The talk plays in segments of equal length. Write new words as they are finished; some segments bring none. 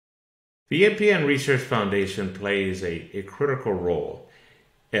The MPN Research Foundation plays a critical role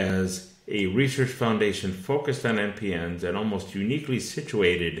as a research foundation focused on MPNs and almost uniquely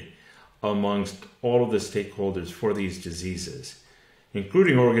situated amongst all of the stakeholders for these diseases,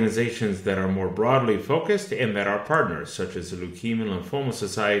 including organizations that are more broadly focused and that are partners, such as the Leukemia and Lymphoma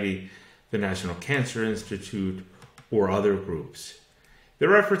Society, the National Cancer Institute, or other groups.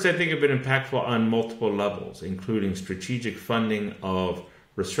 Their efforts, I think, have been impactful on multiple levels, including strategic funding of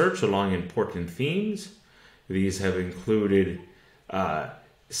research along important themes. These have included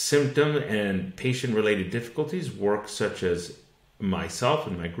symptom and patient-related difficulties, work such as myself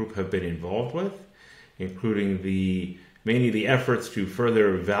and my group have been involved with, including mainly the efforts to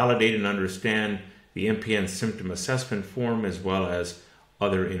further validate and understand the MPN symptom assessment form as well as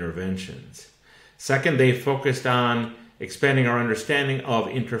other interventions. Second, they focused on expanding our understanding of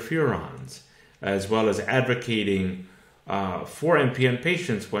interferons, as well as advocating for MPN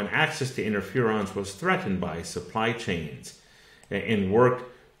patients when access to interferons was threatened by supply chains, and worked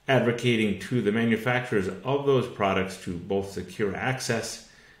advocating to the manufacturers of those products to both secure access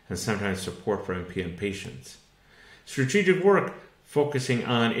and sometimes support for MPN patients. Strategic work focusing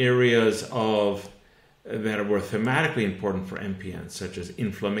on areas that were thematically important for MPNs, such as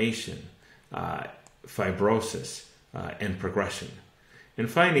inflammation, fibrosis, and progression. And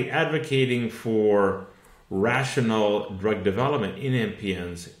finally, advocating for rational drug development in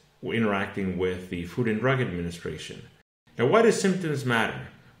MPNs interacting with the Food and Drug Administration. Now, why do symptoms matter?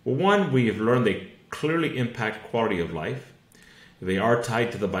 Well, one, we have learned they clearly impact quality of life. They are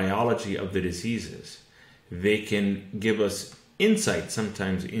tied to the biology of the diseases. They can give us insight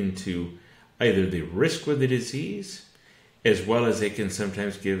sometimes into either the risk with the disease, as well as they can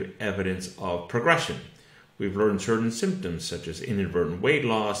sometimes give evidence of progression. We've learned certain symptoms such as inadvertent weight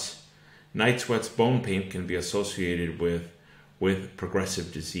loss, night sweats, bone pain can be associated with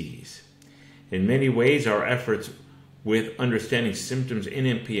progressive disease. In many ways, our efforts with understanding symptoms in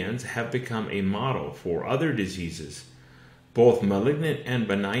MPNs have become a model for other diseases, both malignant and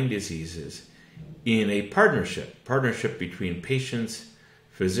benign diseases, in a partnership between patients,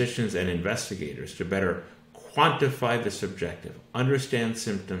 physicians, and investigators to better quantify the subjective, understand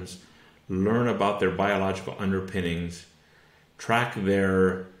symptoms, learn about their biological underpinnings, track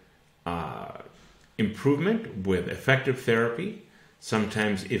their improvement with effective therapy,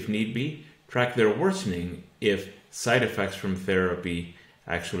 sometimes if need be, track their worsening if side effects from therapy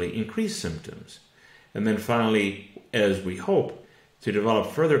actually increase symptoms. And then finally, as we hope, to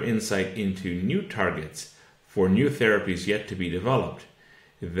develop further insight into new targets for new therapies yet to be developed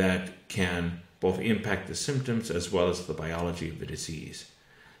that can both impact the symptoms as well as the biology of the disease.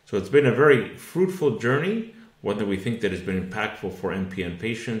 So it's been a very fruitful journey, one that we think that has been impactful for MPN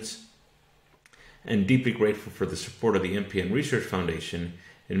patients, and deeply grateful for the support of the MPN Research Foundation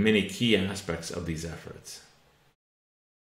in many key aspects of these efforts.